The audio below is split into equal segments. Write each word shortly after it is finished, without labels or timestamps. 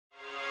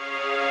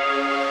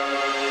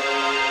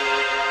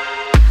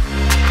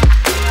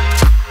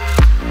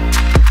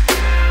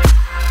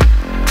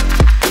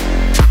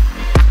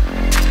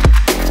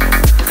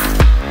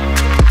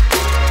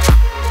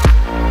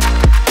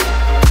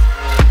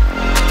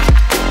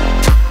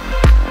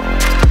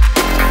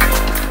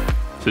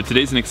So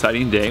today's an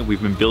exciting day.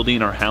 We've been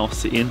building our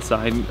house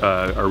inside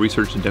our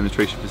research and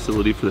demonstration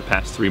facility for the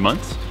past 3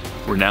 months.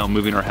 We're now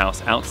moving our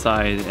house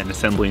outside and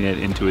assembling it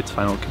into its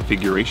final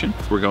configuration.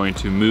 We're going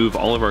to move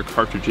all of our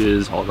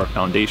cartridges, all of our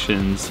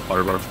foundations, all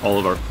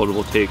of our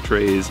photovoltaic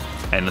trays,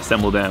 and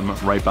assemble them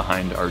right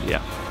behind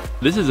RDF.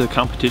 This is a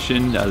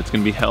competition that's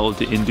going to be held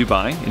in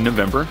Dubai in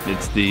November.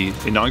 It's the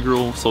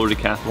inaugural Solar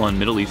Decathlon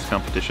Middle East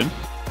competition.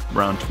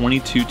 Around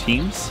 22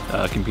 teams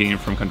competing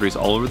from countries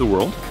all over the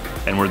world,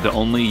 and we're the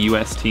only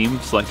US team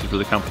selected for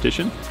the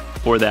competition.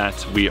 For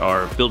that, we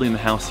are building the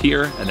house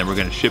here, and then we're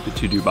going to ship it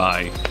to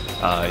Dubai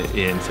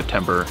in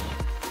September.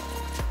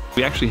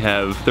 We actually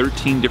have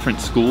 13 different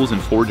schools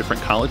and 4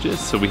 different colleges.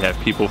 So we have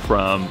people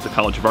from the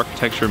College of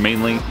Architecture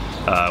mainly,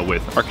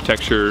 with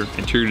architecture,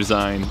 interior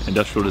design,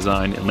 industrial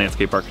design, and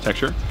landscape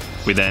architecture.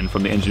 We then,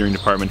 from the engineering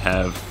department,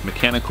 have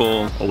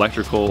mechanical,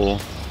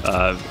 electrical,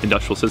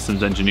 industrial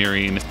systems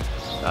engineering.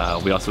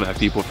 We also have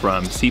people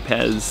from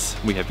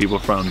CPES, we have people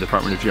from the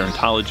Department of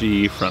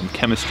Gerontology, from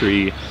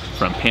chemistry,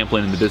 from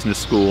Pamplin in the business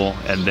school,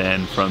 and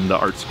then from the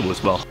art school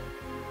as well.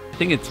 I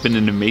think it's been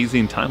an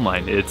amazing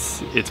timeline.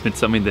 It's been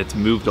something that's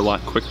moved a lot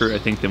quicker, I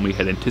think, than we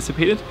had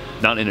anticipated.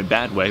 Not in a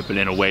bad way, but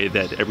in a way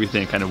that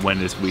everything kind of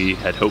went as we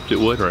had hoped it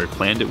would or had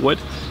planned it would.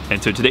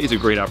 And so today's a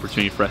great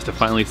opportunity for us to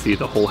finally see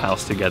the whole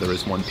house together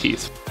as one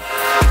piece.